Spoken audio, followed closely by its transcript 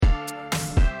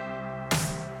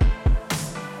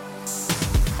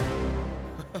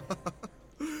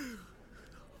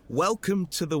Welcome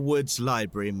to the Woods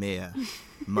Library, Mia,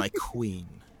 my queen.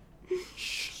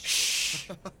 Shh.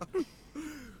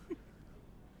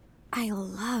 I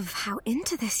love how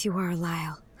into this you are,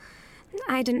 Lyle.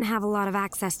 I didn't have a lot of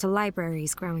access to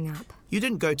libraries growing up. You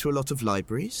didn't go to a lot of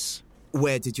libraries?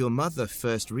 Where did your mother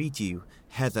first read you,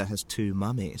 Heather Has Two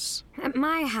Mummies? At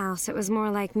my house, it was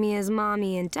more like Mia's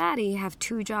mommy and daddy have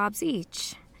 2 jobs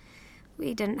each.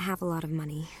 We didn't have a lot of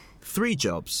money. 3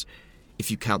 jobs, if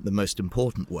you count the most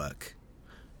important work.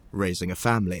 Raising a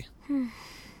family.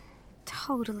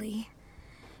 Totally.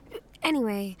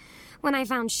 Anyway, when I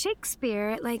found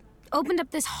Shakespeare, it opened up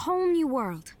this whole new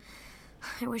world.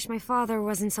 I wish my father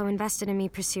wasn't so invested in me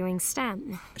pursuing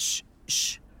STEM. Shh.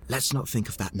 Let's not think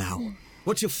of that now.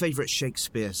 What's your favourite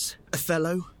Shakespeare's?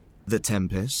 Othello? The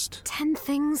Tempest? 10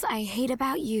 Things I Hate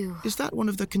About You. Is that one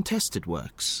of the contested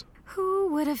works? Who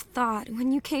would have thought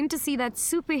when you came to see that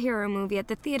superhero movie at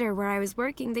the theater where I was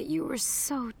working that you were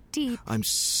so deep? I'm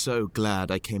so glad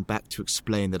I came back to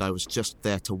explain that I was just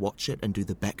there to watch it and do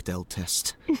the Bechdel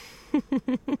test.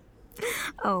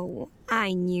 Oh,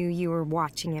 I knew you were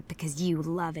watching it because you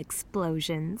love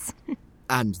explosions.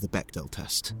 And the Bechdel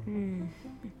test.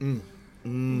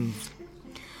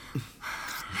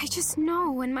 I just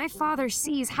know when my father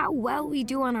sees how well we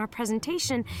do on our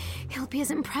presentation, he'll be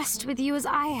as impressed with you as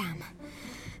I am.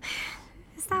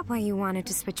 Is that why you wanted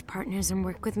to switch partners and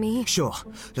work with me? Sure,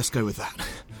 let's go with that.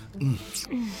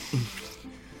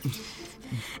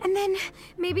 And then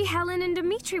maybe Helen and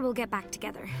Dimitri will get back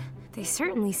together. They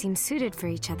certainly seem suited for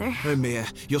each other. Oh, Mia,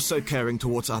 you're so caring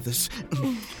towards others.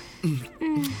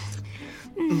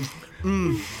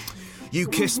 You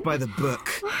kissed by the book.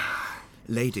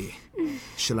 Lady,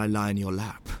 shall I lie in your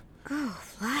lap? Oh,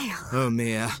 Lyle. Oh,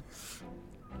 Mia.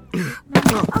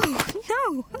 Oh,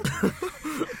 no.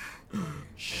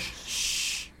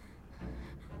 Shh.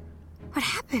 What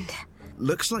happened?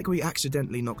 Looks like we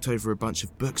accidentally knocked over a bunch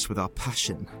of books with our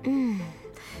passion.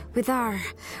 With our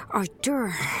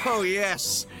ardor. Oh,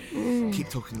 yes. Keep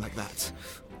talking like that.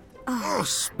 Oh,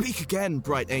 speak again,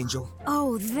 bright angel.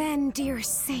 Oh, then, dear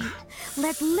saint,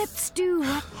 let lips do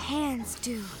what hands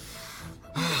do.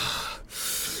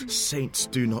 Saints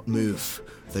do not move,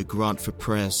 though grant for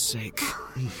prayer's sake.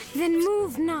 Then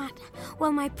move not,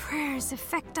 while my prayers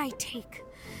effect I take.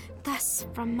 Thus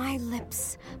from my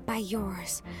lips, by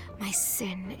yours, my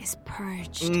sin is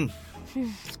purged.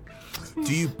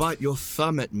 Do you bite your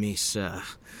thumb at me, sir?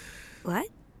 What?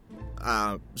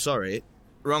 Sorry,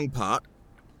 wrong part.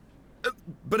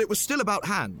 But it was still about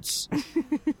hands.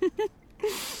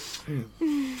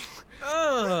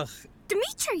 Ugh.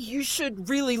 Dimitri! You should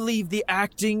really leave the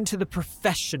acting to the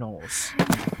professionals.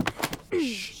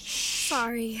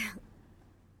 Sorry.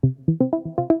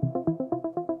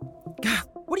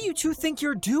 What do you two think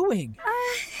you're doing?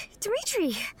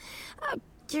 Dimitri,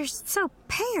 you're so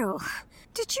pale.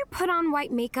 Did you put on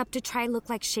white makeup to try look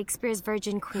like Shakespeare's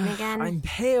Virgin Queen again? I'm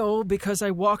pale because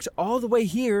I walked all the way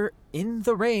here in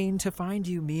the rain to find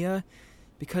you, Mia.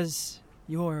 Because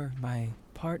you're my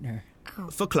partner. Oh.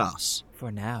 For class.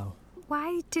 For now.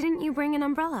 Why didn't you bring an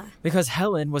umbrella? Because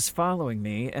Helen was following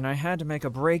me, and I had to make a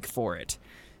break for it.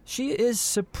 She is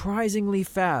surprisingly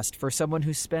fast for someone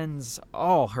who spends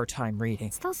all her time reading.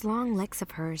 It's those long legs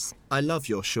of hers. I love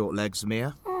your short legs,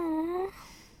 Mia. Aww.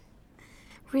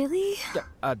 Really?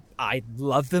 I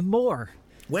love them more.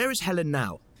 Where is Helen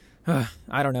now?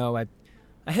 I don't know. I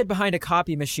hid behind a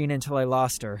copy machine until I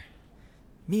lost her.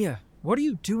 Mia, what are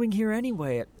you doing here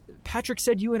anyway? Patrick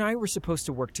said you and I were supposed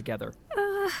to work together.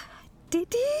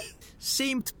 Did he?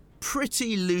 Seemed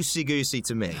pretty loosey-goosey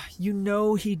to me. You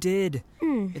know he did.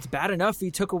 It's bad enough he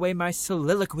took away my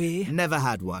soliloquy. Never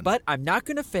had one. But I'm not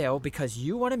going to fail because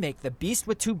you want to make the beast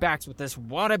with 2 backs with this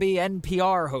wannabe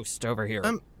NPR host over here.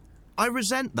 I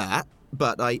resent that,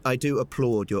 but I do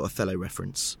applaud your Othello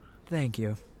reference. Thank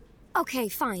you. Okay,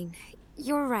 fine.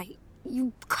 You're right.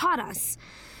 You caught us.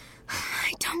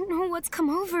 I don't know what's come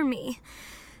over me.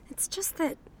 It's just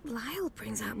that Lyle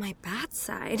brings out my bad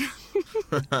side.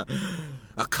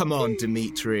 Oh, come on,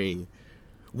 Dimitri.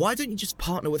 Why don't you just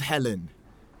partner with Helen?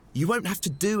 You won't have to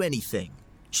do anything.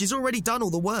 She's already done all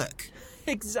the work.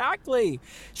 Exactly.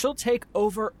 She'll take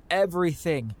over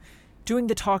everything. Doing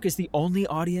the talk is the only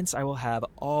audience I will have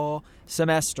all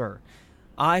semester.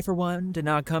 I, for one, did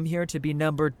not come here to be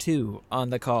number 2 on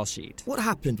the call sheet. What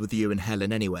happened with you and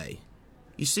Helen anyway?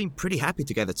 You seem pretty happy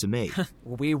together to me.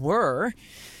 We were,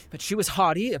 but she was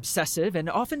haughty, obsessive, and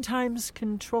oftentimes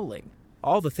controlling.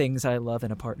 All the things I love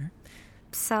in a partner.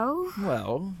 So?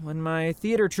 Well, when my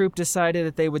theater troupe decided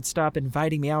that they would stop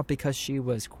inviting me out because she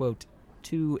was, quote,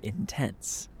 too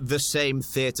intense. The same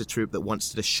theatre troupe that once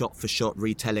did a shot-for-shot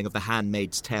retelling of The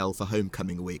Handmaid's Tale for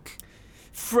Homecoming Week.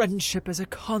 Friendship is a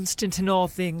constant in all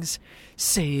things,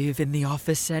 save in the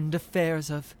office and affairs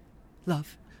of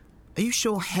love. Are you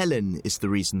sure Helen is the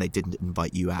reason they didn't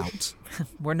invite you out?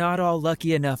 We're not all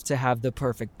lucky enough to have the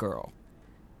perfect girl.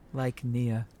 Like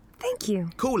Mia. Thank you.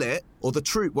 Call it, or the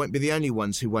troupe won't be the only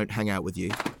ones who won't hang out with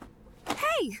you.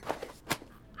 Hey!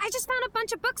 I just found a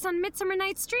bunch of books on Midsummer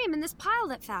Night's Dream in this pile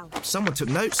that fell. Someone took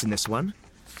notes in this one.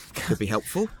 Could be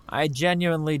helpful. I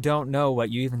genuinely don't know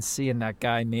what you even see in that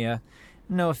guy, Mia.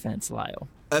 No offense, Lyle.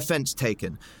 Offense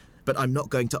taken. But I'm not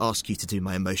going to ask you to do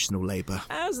my emotional labor.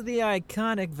 As the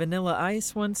iconic Vanilla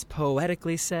Ice once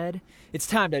poetically said, it's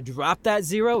time to drop that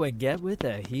zero and get with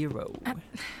a hero.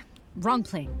 Wrong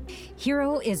plane.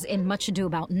 Hero is in Much Ado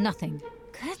About Nothing.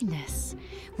 Goodness.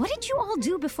 What did you all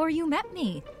do before you met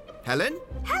me? Helen?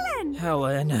 Helen!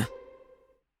 Helen.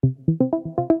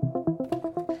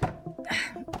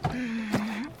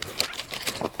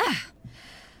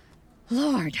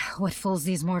 Lord, what fools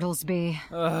these mortals be.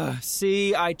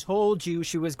 See, I told you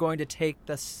she was going to take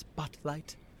the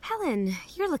spotlight. Helen,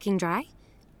 you're looking dry.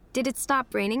 Did it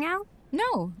stop raining out?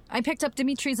 No, I picked up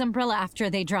Dimitri's umbrella after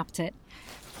they dropped it.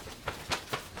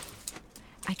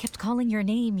 I kept calling your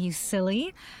name, you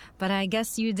silly, but I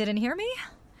guess you didn't hear me?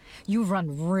 You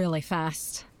run really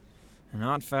fast.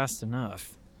 Not fast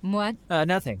enough. What?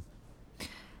 Nothing.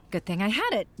 Good thing I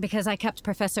had it, because I kept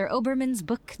Professor Obermann's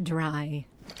book dry.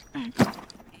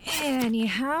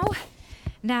 Anyhow,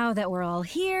 now that we're all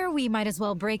here, we might as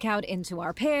well break out into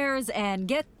our pairs and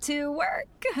get to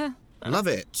work. Love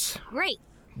it. Great.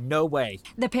 No way.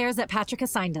 The pairs that Patrick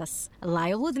assigned us.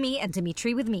 Lyle with me and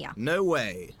Dimitri with Mia. No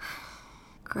way.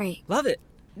 Great. Love it.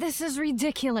 This is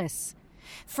ridiculous.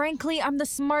 Frankly, I'm the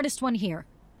smartest one here.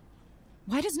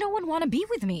 Why does no one want to be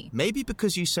with me? Maybe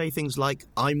because you say things like,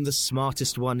 I'm the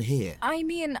smartest one here. I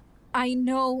mean, I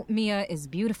know Mia is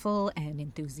beautiful and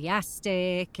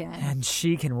enthusiastic And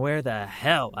she can wear the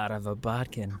hell out of a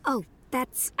bodkin. Oh,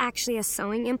 that's actually a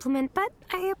sewing implement, but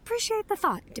I appreciate the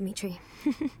thought, Dimitri.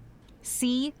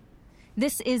 See?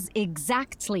 This is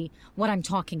exactly what I'm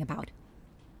talking about.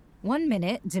 One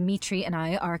minute, Dimitri and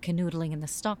I are canoodling in the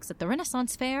stocks at the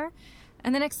Renaissance Fair,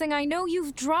 and the next thing I know,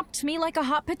 you've dropped me like a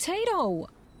hot potato.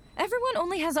 Everyone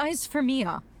only has eyes for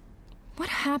Mia. What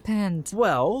happened?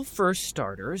 Well, for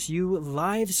starters, you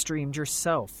live-streamed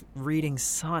yourself reading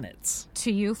sonnets.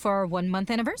 To you for our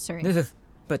 1-month anniversary.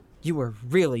 But you were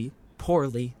really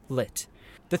poorly lit.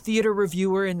 The theater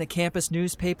reviewer in the campus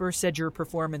newspaper said your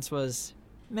performance was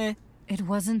meh. It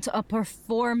wasn't a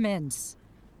performance.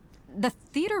 The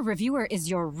theater reviewer is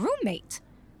your roommate.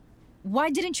 Why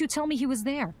didn't you tell me he was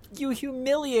there? You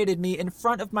humiliated me in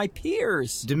front of my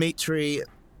peers. Dimitri,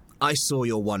 I saw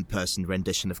your one-person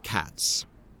rendition of Cats.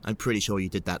 I'm pretty sure you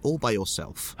did that all by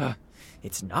yourself.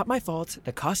 It's not my fault.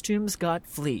 The costumes got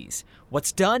fleas.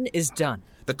 What's done is done.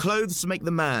 The clothes make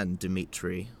the man,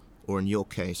 Dimitri. Or in your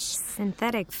case...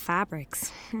 Synthetic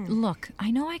fabrics. Look, I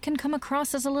know I can come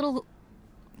across as a little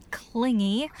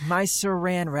clingy. My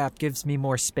saran wrap gives me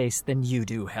more space than you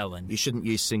do, Helen. You shouldn't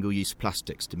use single-use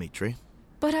plastics, Dimitri.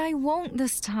 But I won't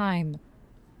this time.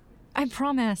 I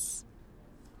promise.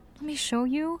 Let me show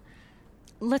you.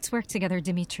 Let's work together,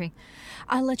 Dimitri.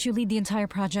 I'll let you lead the entire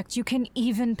project. You can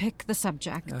even pick the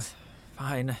subject.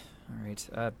 Fine. All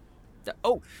right.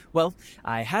 Oh, well,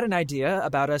 I had an idea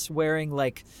about us wearing,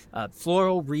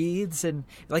 floral wreaths and,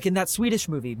 like in that Swedish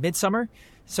movie, Midsummer.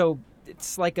 So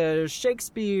it's like a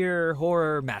Shakespeare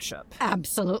horror mashup.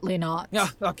 Absolutely not.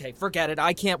 Okay, forget it.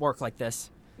 I can't work like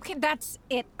this. Okay, that's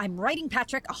it. I'm writing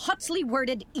Patrick a hotly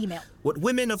worded email. What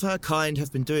women of her kind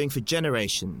have been doing for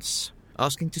generations.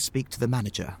 Asking to speak to the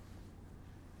manager.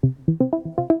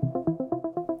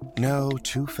 No,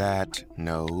 too fat.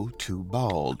 No, too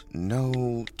bald.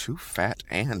 No, too fat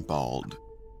and bald.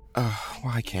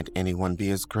 Why can't anyone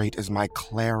be as great as my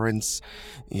Clarence?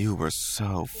 You were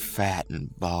so fat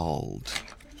and bald.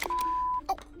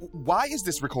 Oh, why is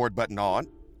this record button on?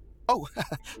 Oh,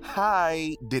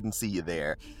 hi. Didn't see you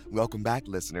there. Welcome back,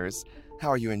 listeners. How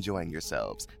are you enjoying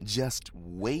yourselves? Just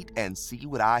wait and see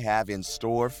what I have in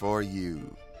store for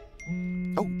you.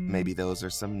 Oh, maybe those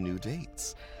are some new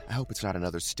dates. I hope it's not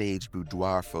another stage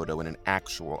boudoir photo in an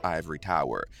actual ivory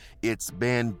tower. It's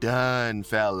been done,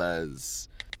 fellas.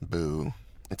 Boo.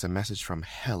 It's a message from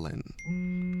Helen.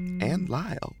 And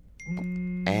Lyle.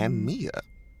 And Mia.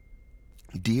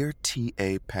 Dear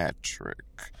T.A. Patrick.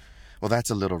 Well,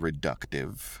 that's a little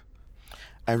reductive.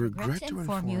 I regret to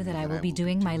inform you that I will be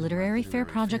doing my literary fair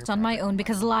project on my own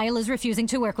because Lyle is refusing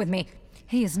to work with me.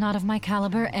 He is not of my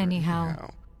caliber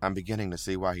anyhow. I'm beginning to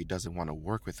see why he doesn't want to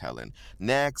work with Helen.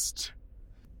 Next.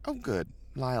 Oh, good.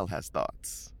 Lyle has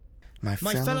thoughts. My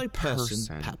fellow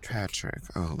person, Patrick.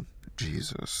 Oh,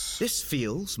 Jesus. This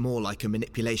feels more like a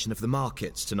manipulation of the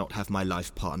markets to not have my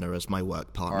life partner as my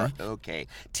work partner. Okay.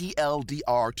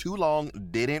 TLDR, too long,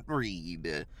 didn't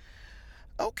read.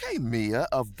 Okay, Mia,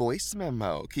 a voice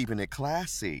memo, keeping it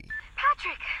classy.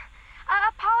 Patrick,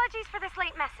 apologies for this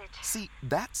late message. See,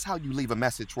 that's how you leave a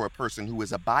message for a person who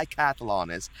is a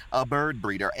bicathlonist, a bird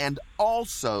breeder, and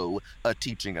also a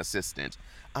teaching assistant.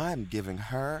 I'm giving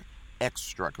her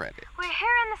extra credit. We're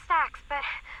here in the stacks, but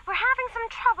we're having some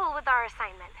trouble with our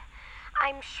assignment.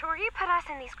 I'm sure you put us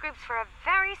in these groups for a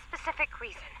very specific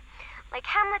reason. Like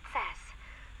Hamlet says,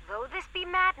 though this be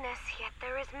madness, yet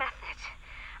there is method.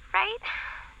 Right?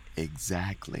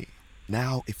 Exactly.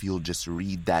 Now, if you'll just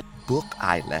read that book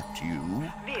I left you.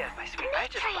 Mia, my sweet, I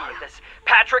just bought this.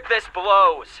 Patrick, this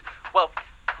blows. Well,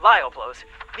 Lyle blows.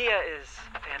 Mia is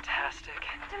fantastic.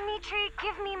 Dimitri,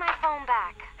 give me my phone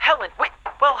back. Helen, wait.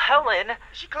 Well, Helen. Is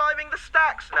she climbing the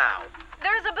stacks now?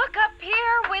 There's a book up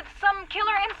here with some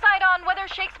killer insight on whether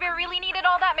Shakespeare really needed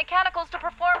all that mechanicals to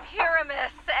perform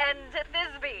Pyramus and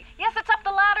Thisbe. Yes, it's up the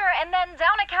ladder and then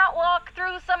down a catwalk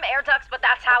through some air ducts, but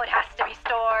that's how it has to be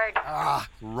stored.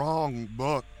 Wrong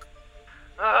book.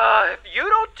 If you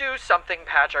don't do something,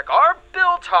 Patrick, our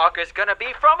bill talk is gonna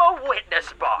be from a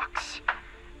witness box.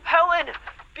 Helen,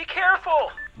 be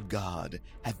careful. God,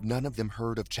 have none of them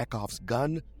heard of Chekhov's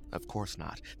gun? Of course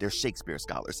not. They're Shakespeare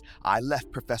scholars. I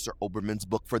left Professor Oberman's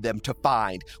book for them to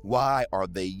find. Why are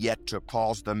they yet to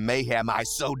cause the mayhem I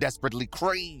so desperately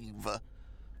crave?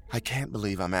 I can't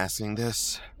believe I'm asking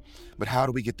this, but how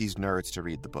do we get these nerds to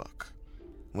read the book?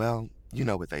 Well, you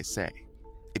know what they say.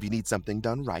 If you need something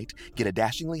done right, get a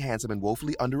dashingly handsome and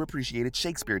woefully underappreciated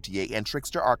Shakespeare TA and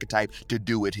trickster archetype to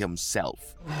do it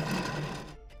himself.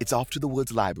 It's off to the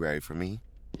Woods Library for me.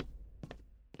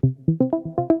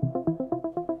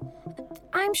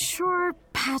 I'm sure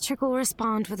Patrick will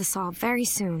respond with a solve very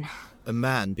soon. A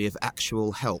man be of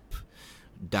actual help.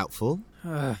 Doubtful.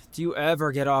 Do you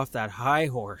ever get off that high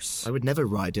horse? I would never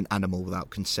ride an animal without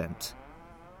consent.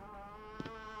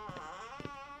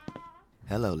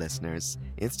 Hello, listeners.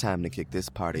 It's time to kick this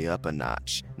party up a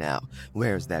notch. Now,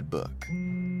 where's that book?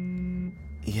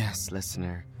 Yes,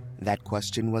 listener. That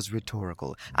question was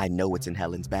rhetorical. I know it's in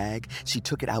Helen's bag. She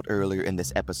took it out earlier in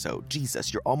this episode.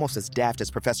 Jesus, you're almost as daft as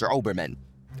Professor Oberman.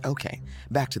 Okay,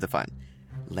 back to the fun.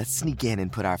 Let's sneak in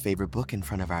and put our favorite book in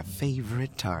front of our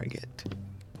favorite target.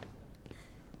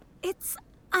 It's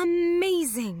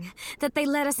amazing that they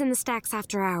let us in the stacks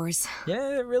after hours.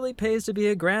 Yeah, it really pays to be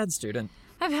a grad student.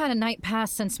 I've had a night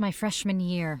pass since my freshman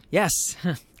year. Yes,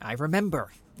 I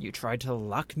remember. You tried to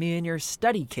lock me in your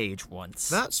study cage once.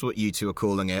 That's what you two are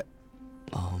calling it.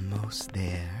 Almost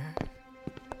there.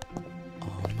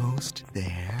 Almost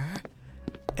there.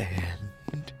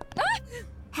 And...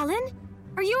 Helen,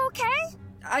 are you okay?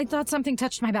 I thought something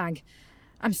touched my bag.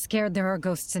 I'm scared there are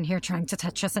ghosts in here trying to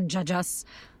touch us and judge us.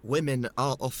 Women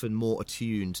are often more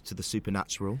attuned to the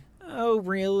supernatural. Oh,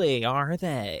 really? Are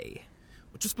they?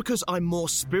 Just because I'm more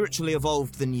spiritually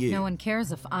evolved than you. No one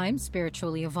cares if I'm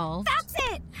spiritually evolved. That's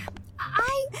it!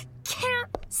 I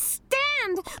can't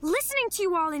stand listening to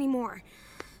you all anymore.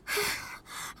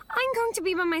 I'm going to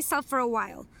be by myself for a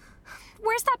while.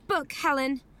 Where's that book,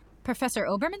 Helen? Professor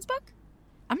Oberman's book?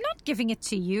 I'm not giving it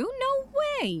to you. No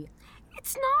way.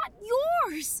 It's not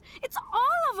yours. It's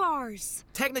all of ours.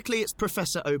 Technically, it's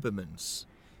Professor Oberman's.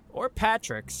 Or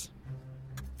Patrick's.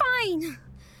 Fine.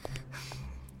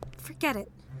 Forget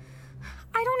it.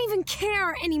 I don't even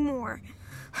care anymore.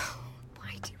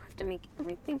 Why do you have to make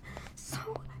everything so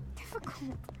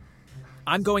difficult?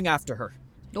 I'm going after her.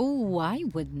 Oh, I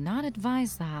would not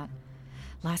advise that.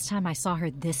 Last time I saw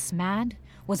her this mad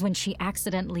was when she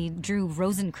accidentally drew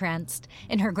Rosencrantz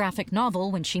in her graphic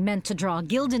novel when she meant to draw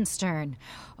Guildenstern.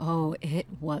 Oh, it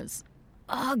was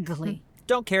ugly.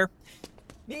 Don't care.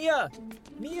 Mia,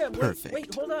 Perfect.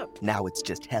 wait, hold up. Now it's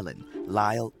just Helen,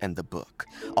 Lyle, and the book.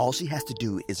 All she has to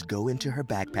do is go into her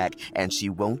backpack, and she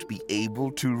won't be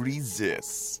able to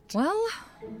resist. Well,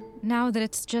 now that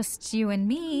it's just you and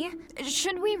me,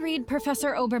 should we read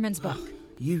Professor Oberman's book?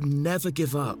 You never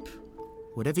give up.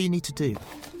 Whatever you need to do.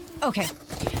 Okay,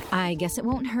 I guess it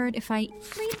won't hurt if I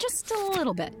read just a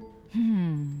little bit.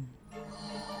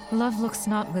 Love looks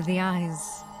not with the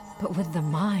eyes, but with the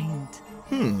mind.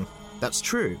 That's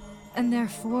true. And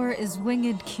therefore is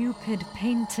winged Cupid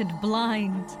painted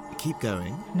blind. Keep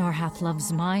going. Nor hath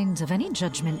love's mind of any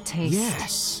judgment taste.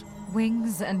 Yes.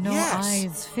 Wings and no Yes.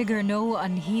 eyes figure no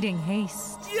unheeding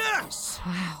haste. Yes!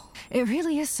 Wow, it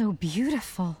really is so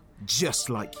beautiful.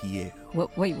 Just like you.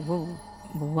 Wait, whoa.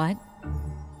 What?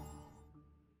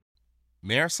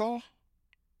 Marisol?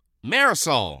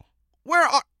 Marisol! Where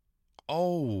are...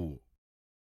 Oh.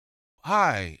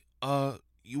 Hi.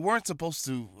 You weren't supposed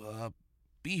to,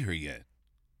 be here yet.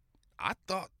 I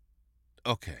thought...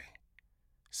 Okay.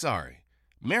 Sorry.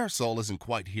 Marisol isn't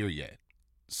quite here yet.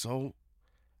 So,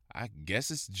 I guess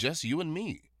it's just you and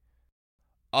me.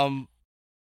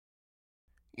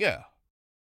 Yeah.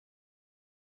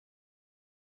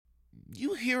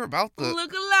 You hear about the...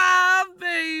 Look alive,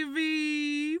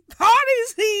 baby!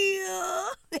 Party's here!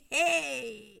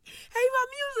 Hey! Hey, my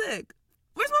music!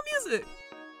 Where's my music?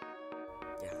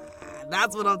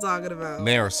 That's what I'm talking about.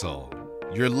 Marisol,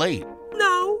 you're late.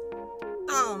 No.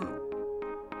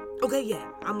 Okay,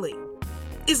 yeah, I'm late.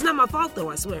 It's not my fault, though,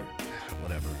 I swear.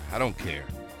 Whatever, I don't care.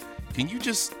 Can you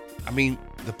just...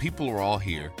 the people are all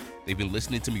here. They've been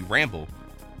listening to me ramble.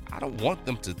 I don't want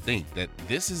them to think that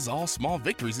this is all small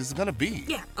victories is gonna be.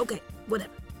 Yeah, okay,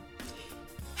 whatever.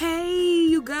 Hey,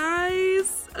 you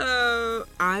guys.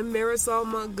 I'm Marisol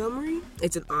Montgomery.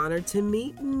 It's an honor to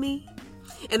meet me.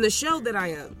 And the show that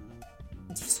I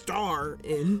star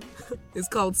in is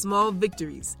called Small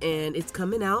Victories, and it's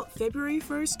coming out February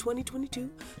 1st, 2022,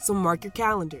 so mark your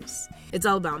calendars. It's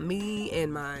all about me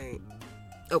and my...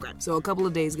 Okay, so a couple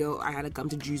of days ago, I had a come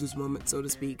to Jesus moment, so to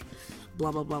speak.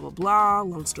 Blah, blah, blah, blah, blah.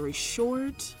 Long story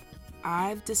short,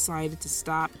 I've decided to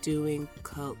stop doing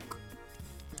coke.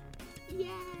 Yay!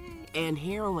 And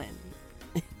heroin.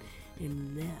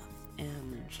 And meth.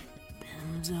 And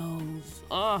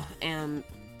benzos. And...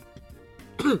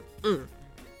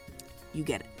 You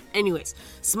get it. Anyways,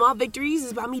 Small Victories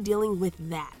is about me dealing with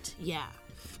that. Yeah.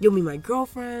 You'll meet my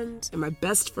girlfriend and my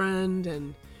best friend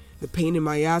and the pain in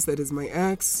my ass that is my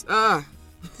ex.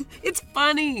 It's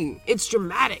funny. It's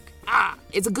dramatic.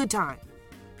 It's a good time.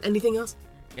 Anything else?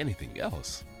 Anything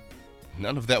else?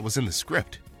 None of that was in the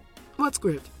script. What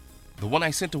script? The one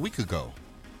I sent a week ago.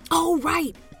 Oh,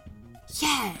 right.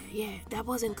 Yeah, that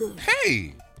wasn't good.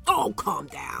 Hey! Oh, calm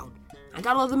down. I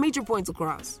got all the major points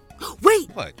across. Wait!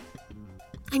 What?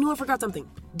 I knew I forgot something.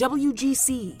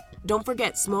 WGC. Don't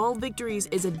forget, Small Victories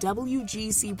is a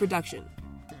WGC production.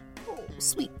 Oh,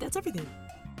 sweet. That's everything.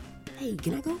 Hey,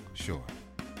 can I go? Sure.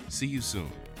 See you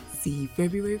soon. See you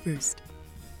February 1st.